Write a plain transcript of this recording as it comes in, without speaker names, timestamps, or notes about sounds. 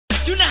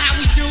You know how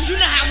we do. You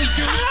know how we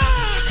do.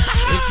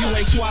 If you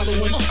ain't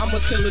swallowing, I'ma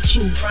tell the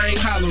truth. I ain't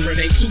hollering,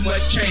 ain't too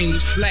much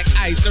change. Black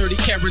ice, 30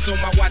 carats on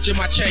my watch and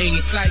my chain.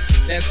 Sight,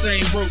 that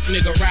same broke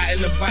nigga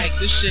riding the bike.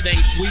 This shit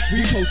ain't sweet.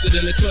 We posted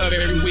in the club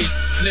every week.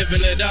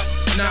 Living it up,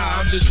 nah,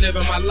 I'm just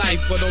living my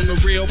life. But on the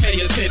real, pay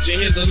attention,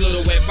 here's a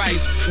little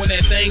advice. When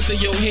that thing's in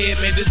your head,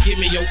 man, just give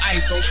me your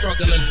ice. Don't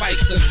struggle and fight,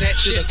 cause that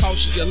shit'll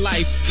cost you your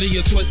life. Leave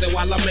you twisted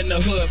while I'm in the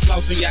hood,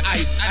 flossing your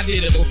ice. I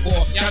did it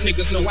before, y'all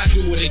niggas know I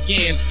do it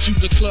again. Shoot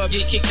the club,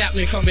 get kicked out,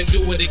 then come and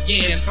do it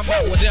again. I'm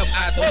about whatever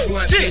I do,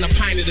 blunts and a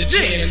pint of the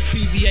gin.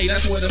 PVA,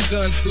 that's where them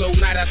guns blow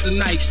night after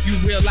night. You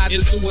realize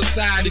it's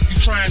suicide if you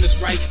trying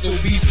this right. So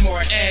be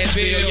smart,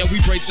 Asheville, yeah,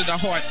 we break to the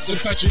heart. So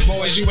country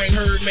boys, you ain't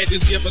heard, man,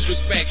 just give us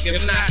respect.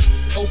 If not,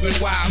 open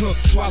wide,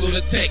 swallow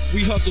the tech.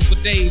 We hustle for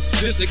days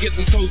just to get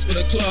some clothes for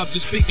the club.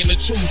 Just speaking the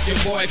truth, your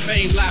boy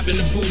Fame live in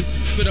the booth.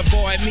 Put a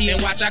boy at me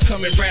and watch I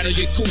come and rattle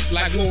your coop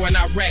like war in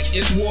Iraq.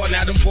 It's war,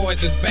 now them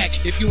boys is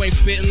back. If you ain't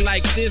spitting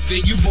like this,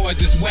 then you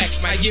boys is whack.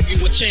 Might give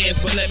you a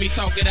chance, but let me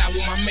talk it out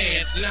with my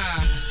man.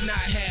 Nah, not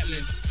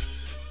happening.